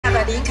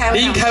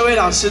林凯伟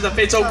老师的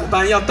非洲鼓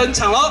班要登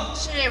场喽！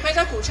是非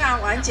洲鼓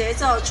唱玩节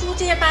奏初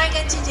阶班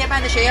跟进阶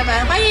班的学员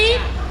们，欢迎！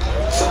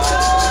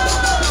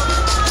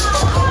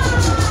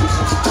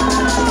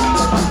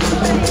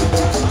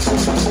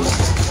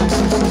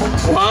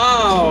哇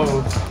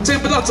哦，这个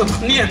不知道怎么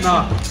念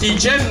呢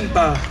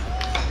 ？Djembe。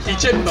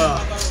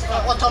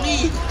 我同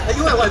意，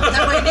因为我不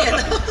太会念。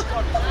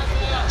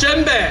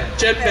Djembe。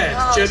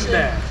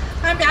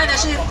他们表演的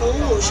是鼓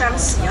舞双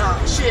喜啊，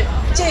是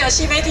借由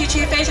西非地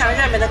区非常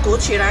热门的鼓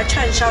曲来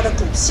串烧的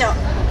鼓秀。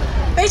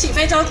背起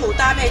非洲鼓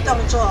搭配动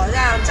作，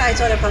让在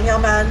座的朋友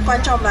们、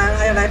观众们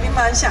还有来宾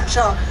们享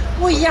受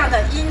不一样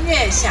的音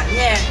乐响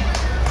宴。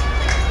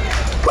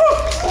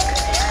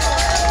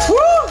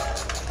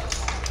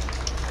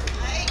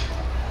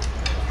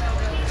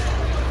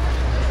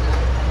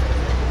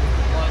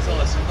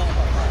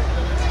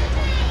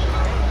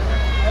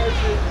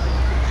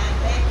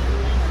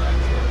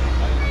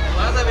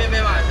这边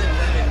边吗？还是你在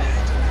那边边？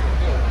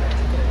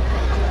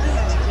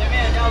前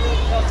面要走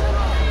吗？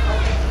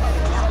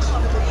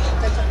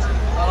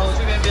好了，我去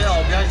边边了，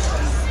我不要。等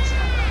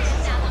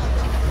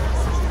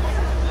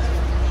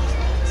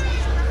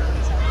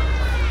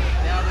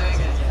下这边给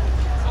你。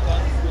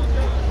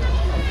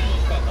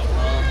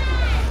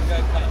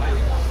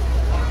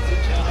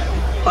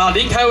好，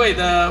林凯伟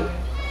的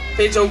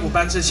非洲鼓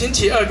班是星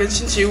期2跟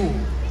星期5。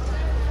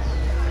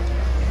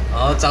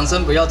好，掌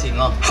声不要停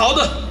哦。好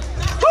的。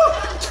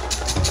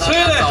 大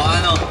家早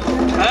安哦！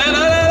来！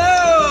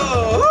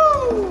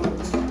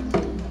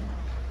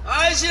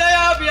爱西拉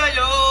雅比拉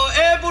有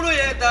埃布鲁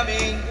耶达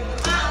明，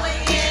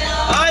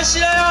爱西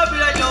拉雅比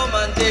拉有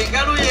曼丁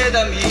加鲁耶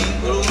达明，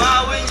布鲁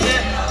马文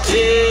耶，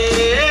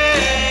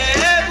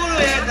埃布鲁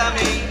耶达明，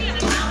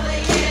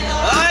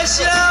爱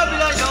西拉雅比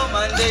拉有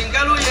曼丁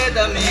加鲁耶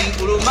达明，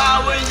布鲁马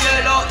文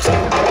耶咯。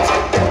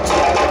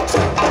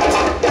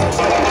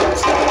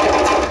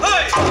 来！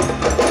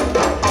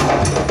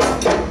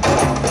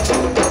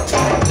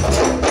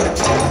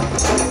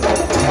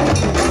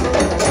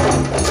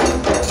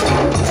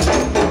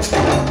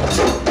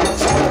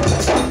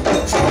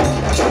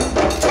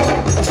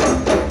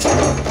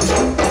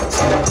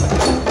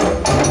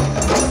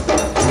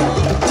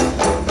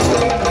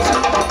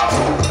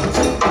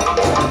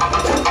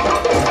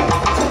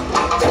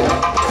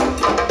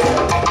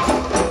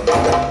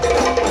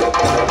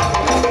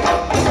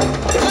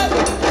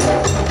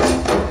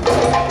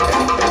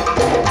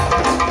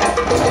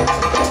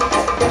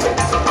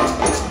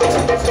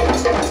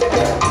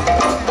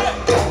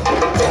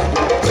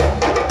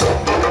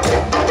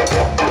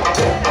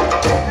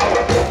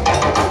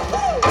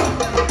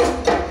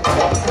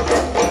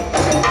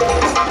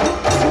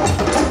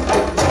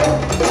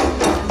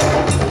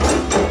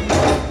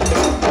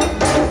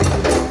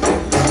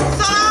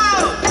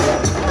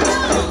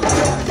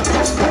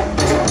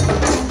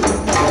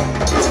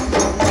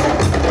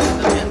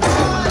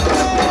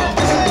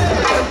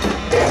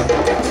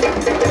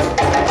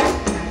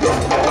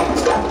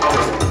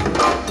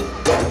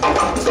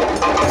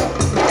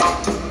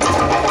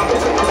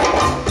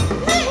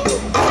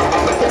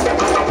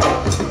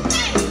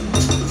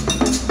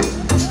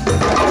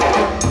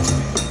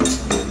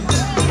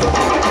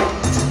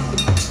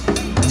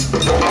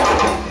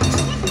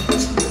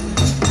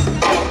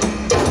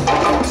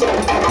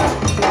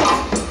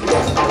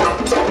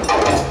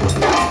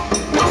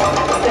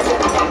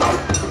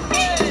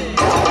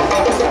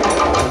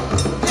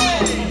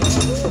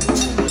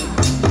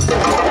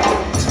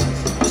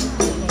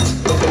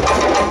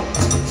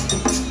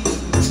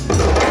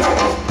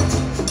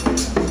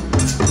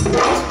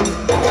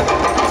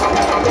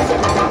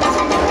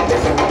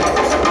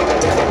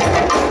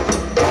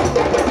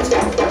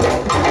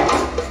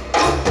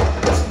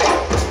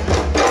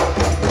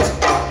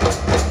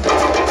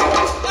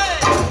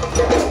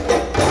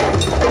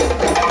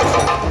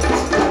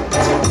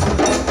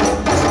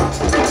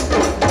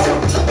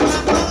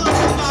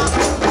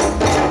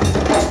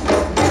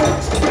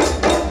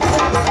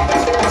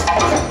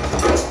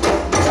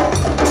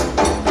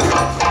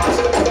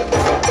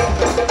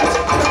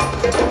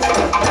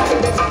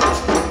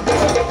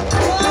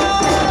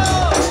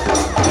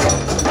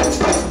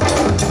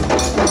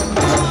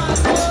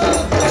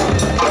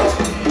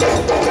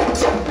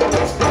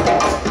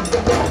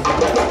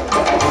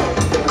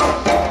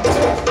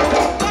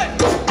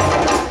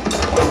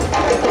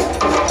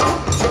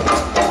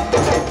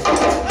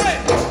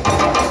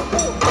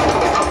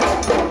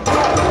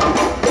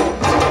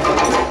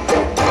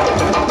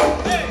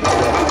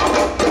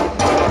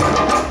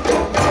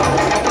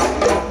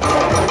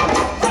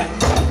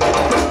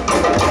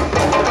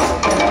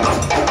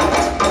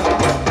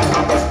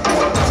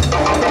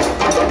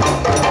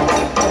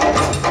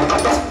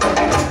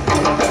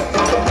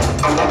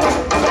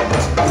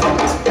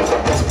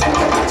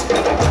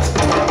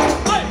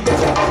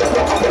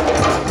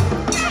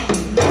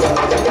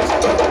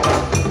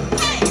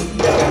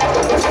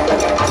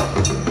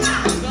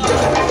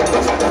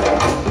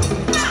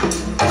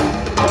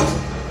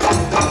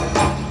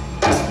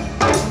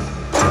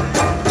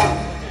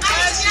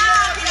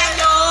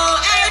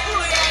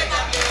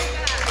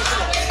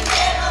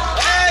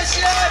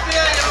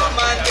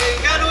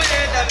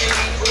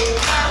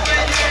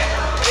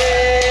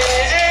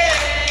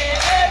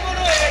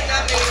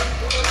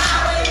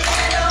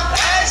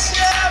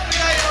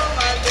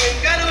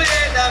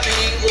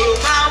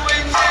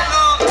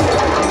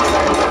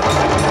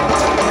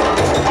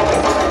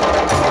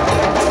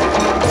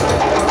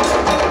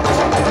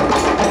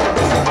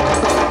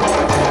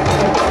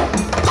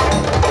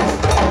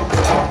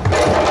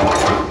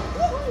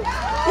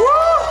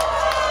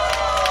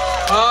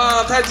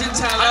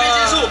没结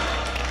束。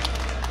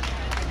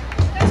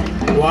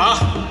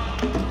哇！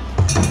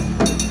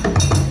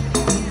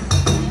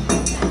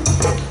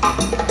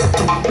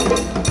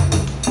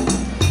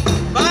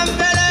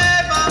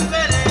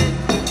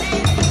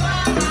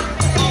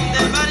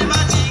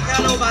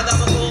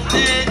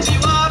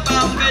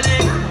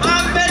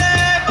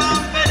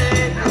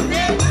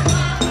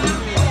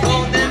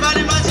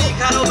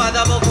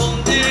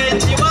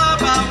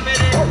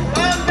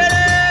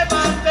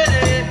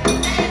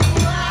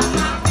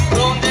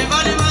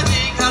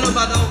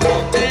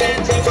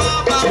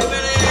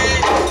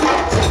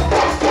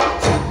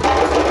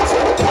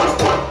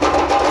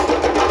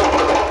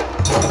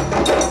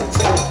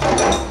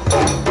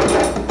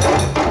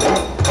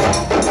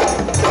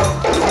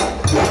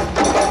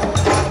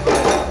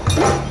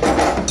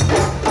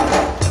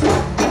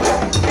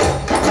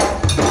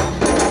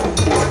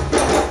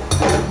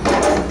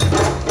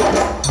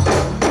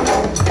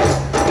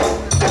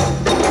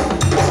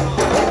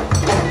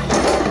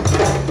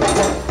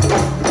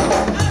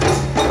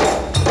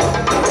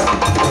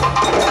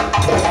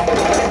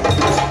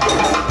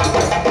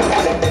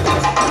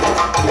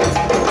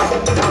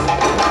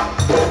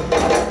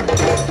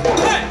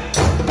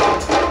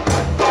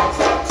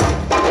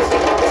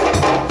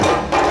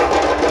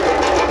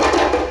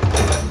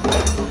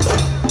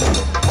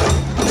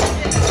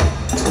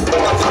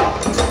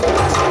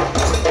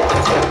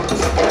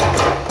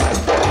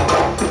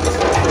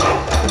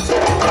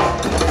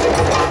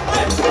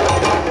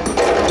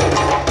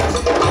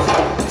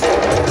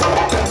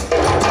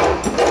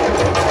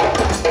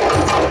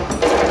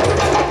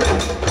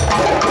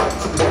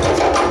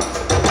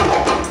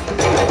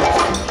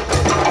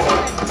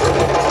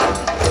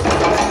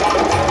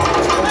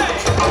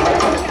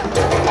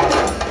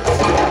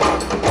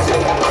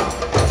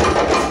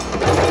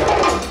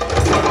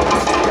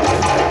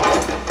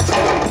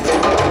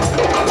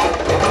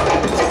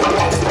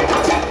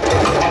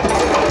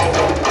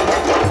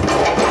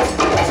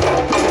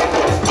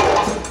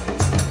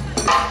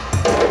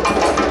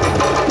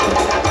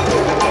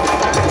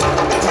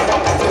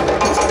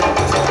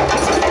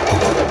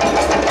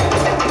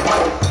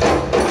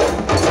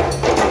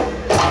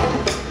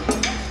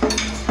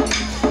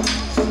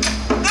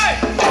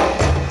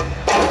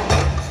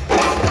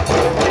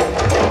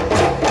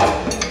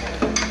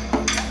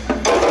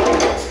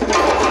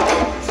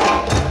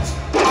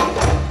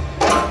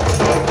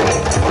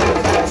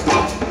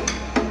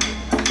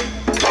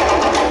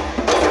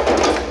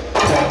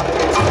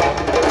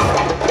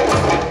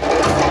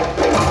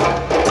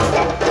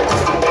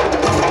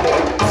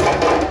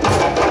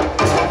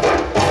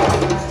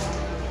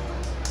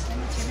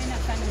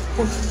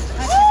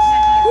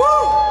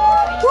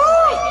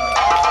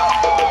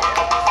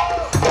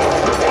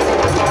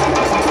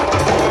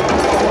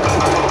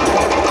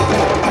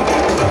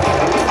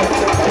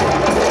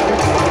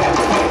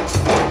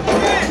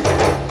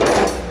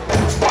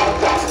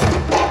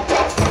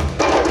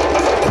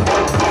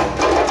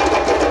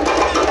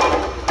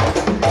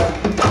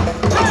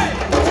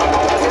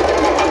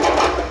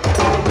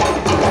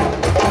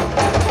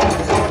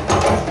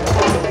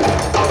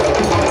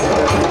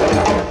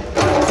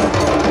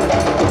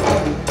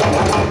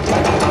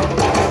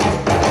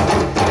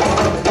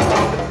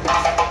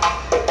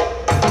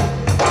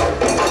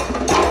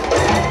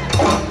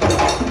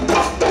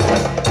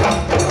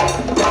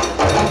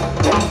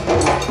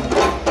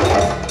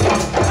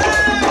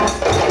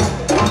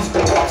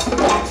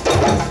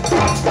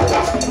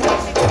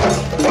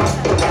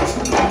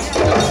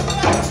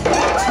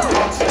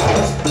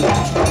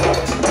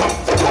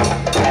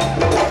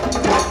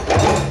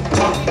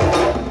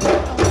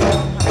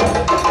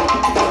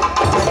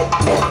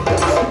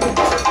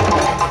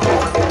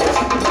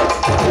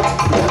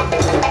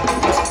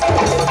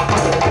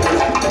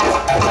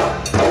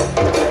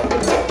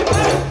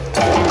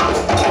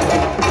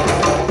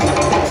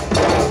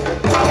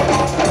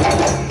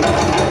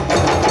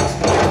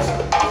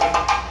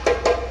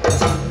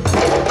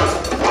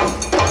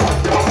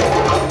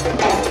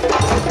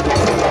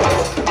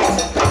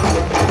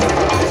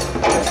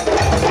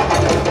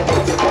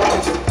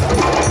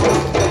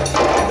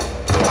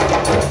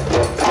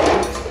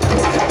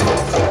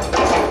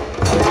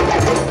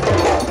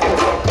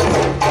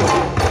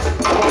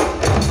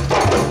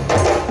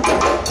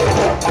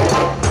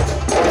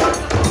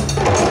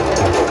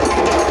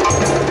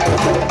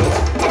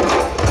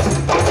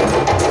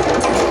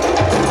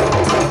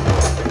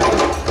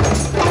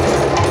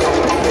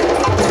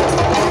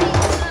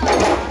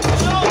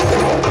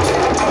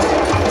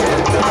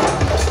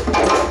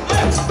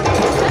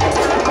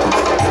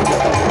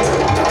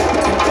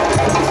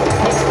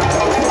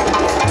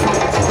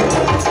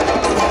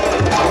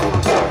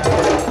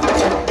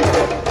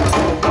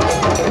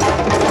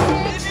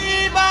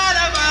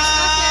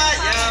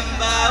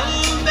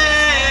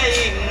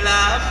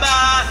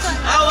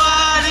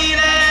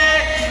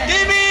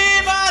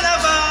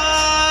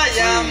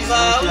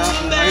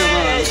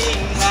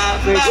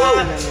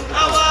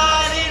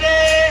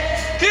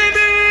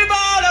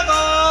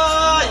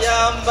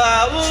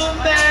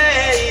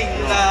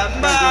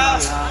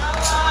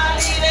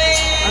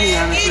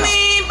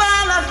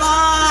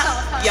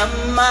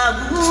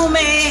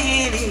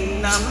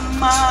 umeli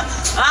nama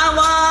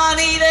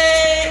awali de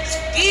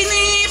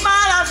kini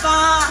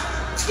balapa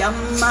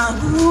yama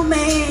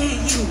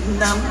umeli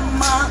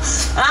nama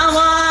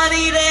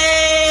awali de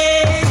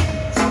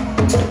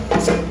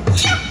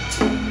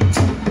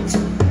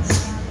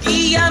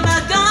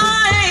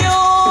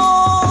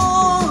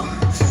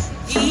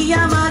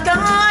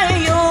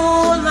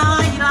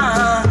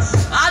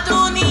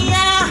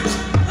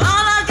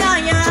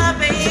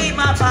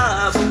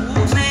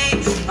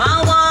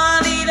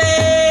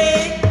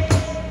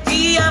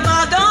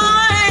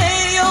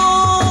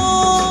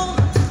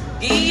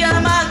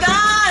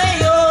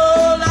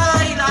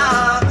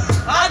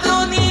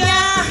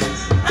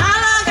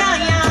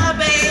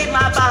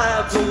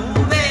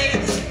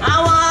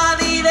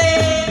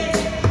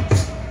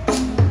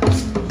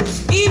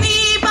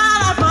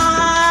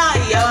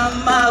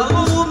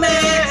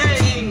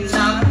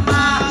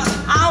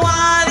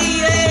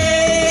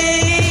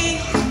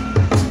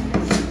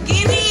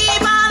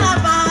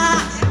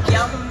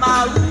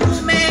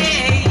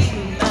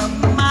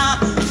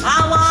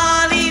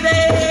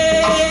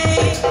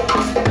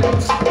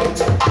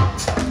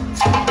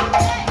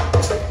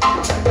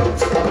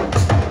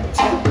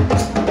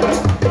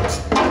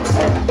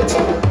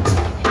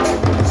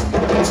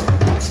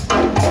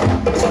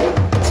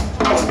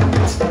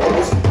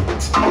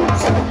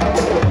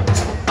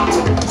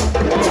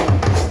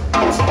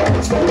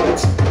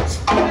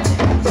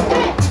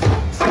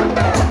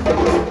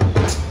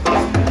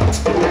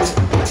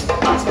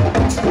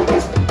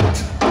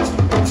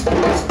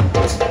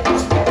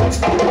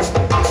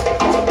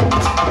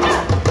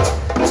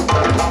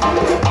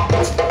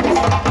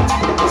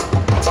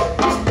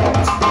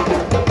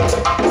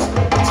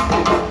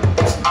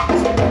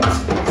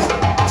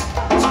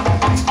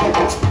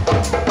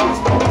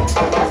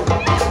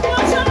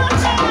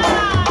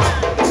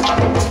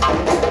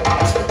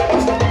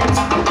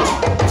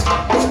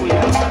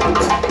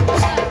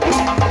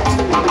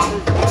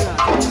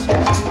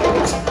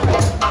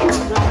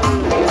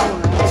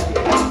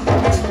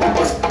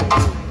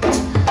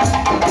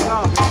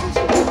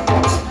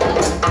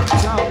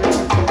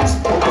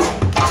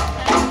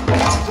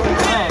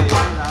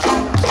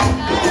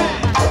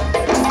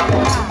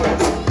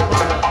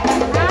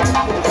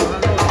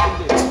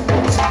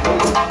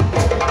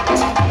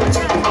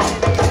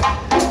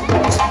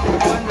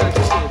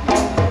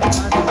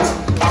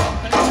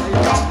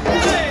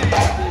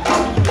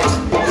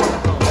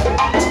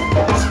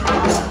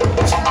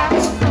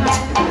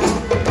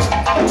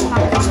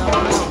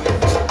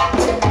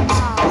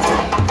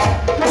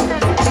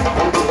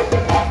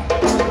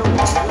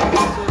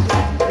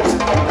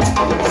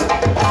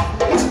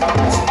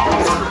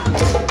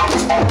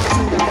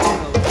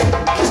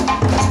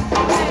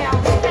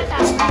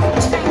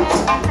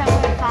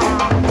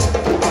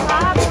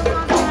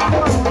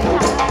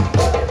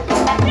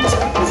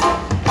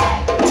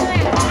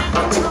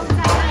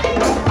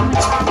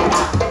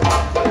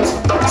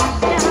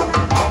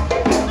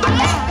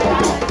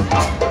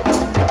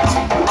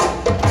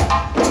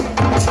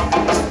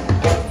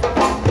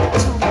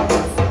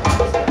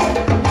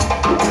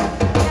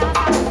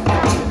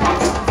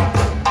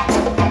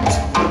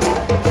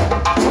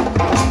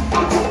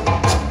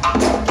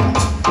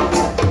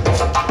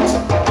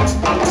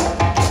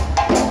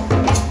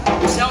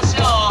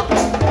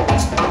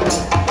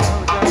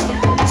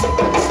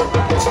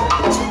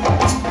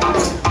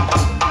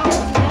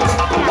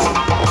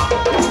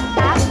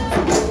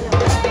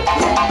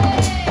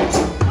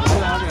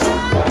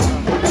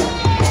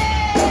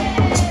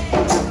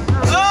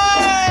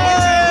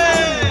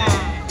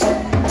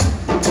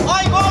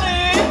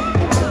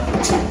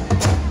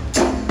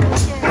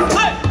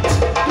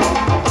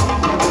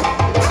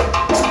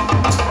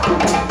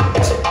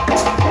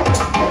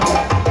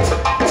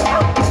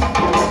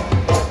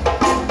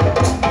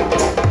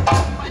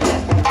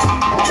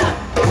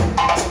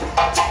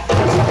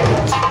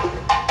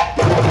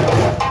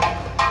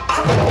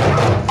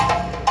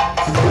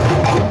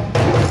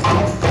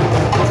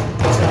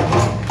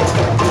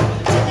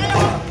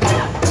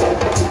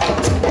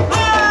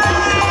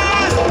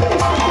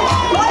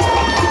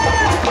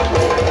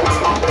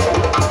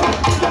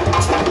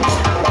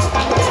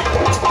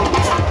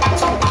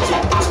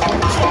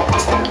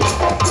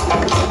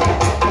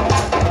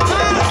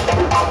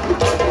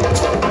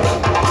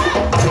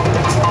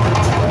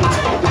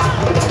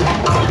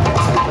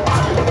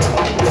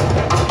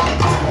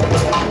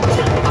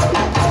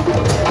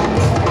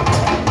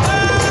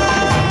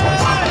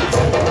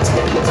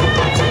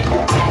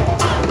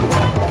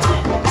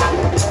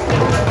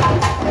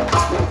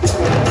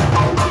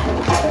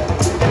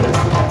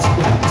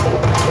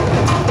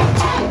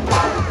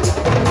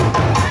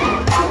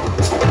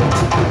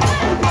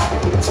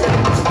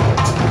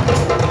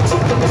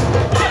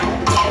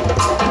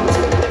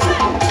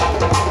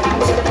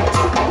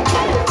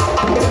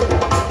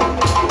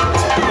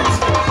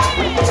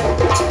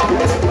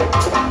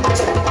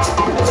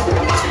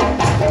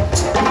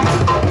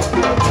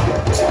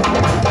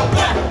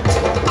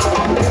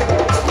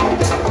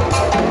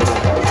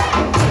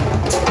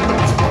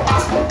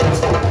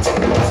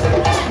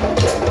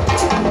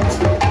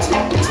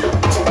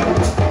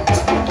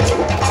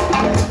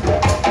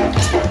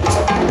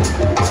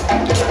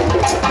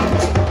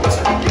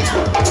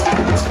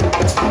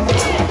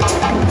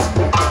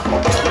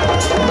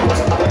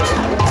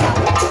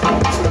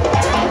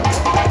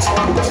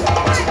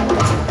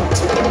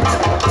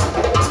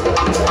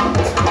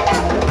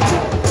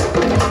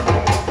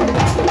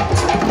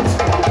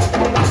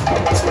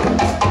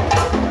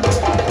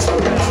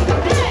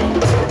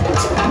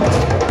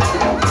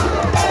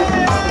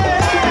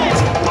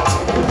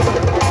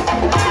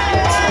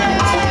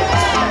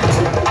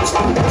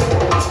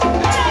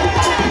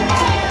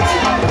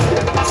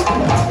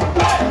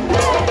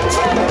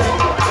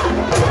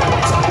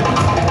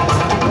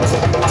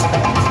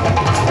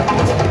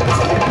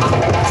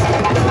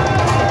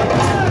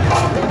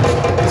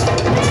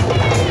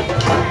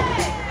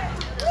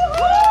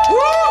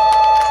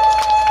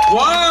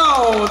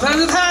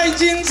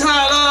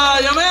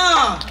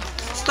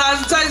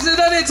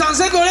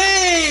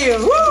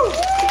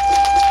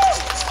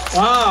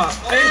哇，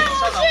哎，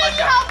校长颁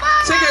奖，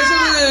这个是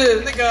不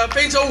是那个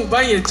非洲舞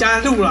班也加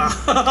入了？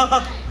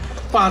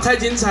哇，太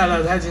精彩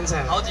了，太精彩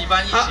了！好几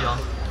班一起哦。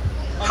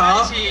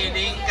好，一起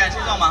领感谢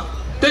状吗？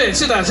对，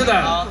是的，是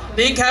的。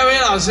林凯伟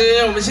老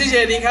师，我们谢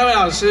谢林凯伟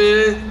老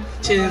师，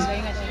请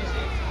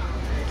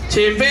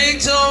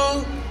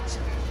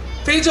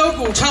非洲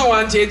鼓唱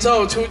完节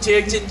奏初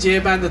阶、进阶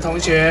班的同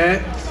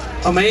学，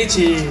我们一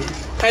起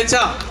拍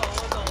照。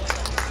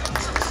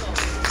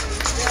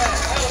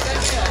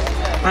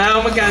来，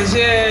我们感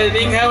谢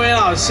林凯伟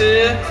老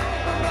师。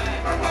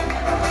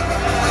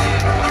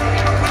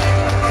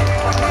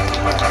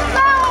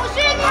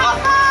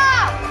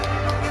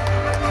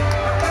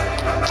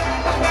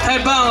太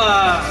棒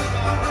了！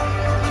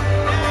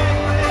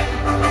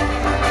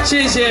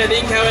谢谢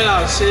林凯伟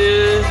老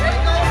师。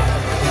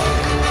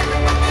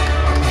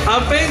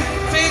好，非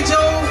洲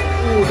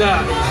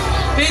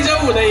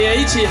舞的也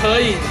一起合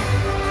影。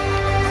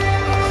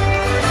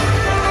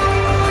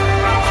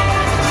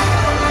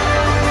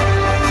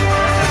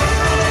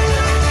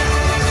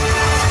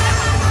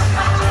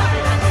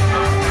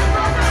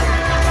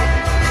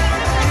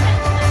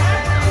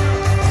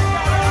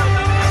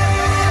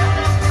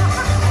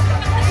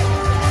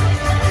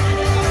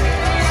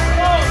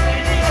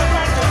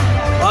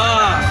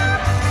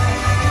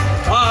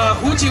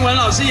胡景文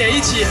老师也一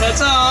起合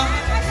照哦，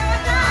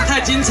太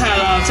精彩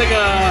了！这个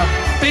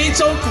非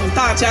洲鼓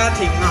大家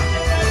庭啊，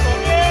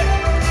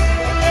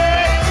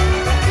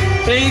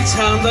非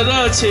常的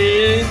热情，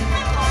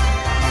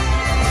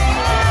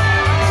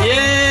耶！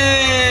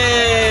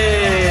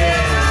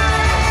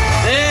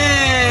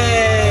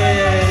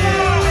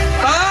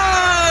棒！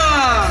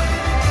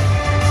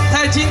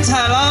太精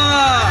彩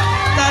了！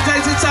大家再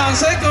一次掌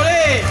声鼓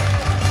励。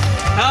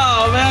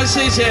好，我们要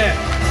谢谢。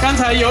刚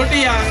才有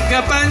2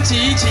个班级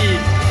一起，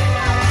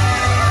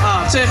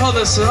最后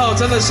的时候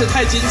真的是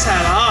太精彩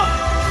了啊！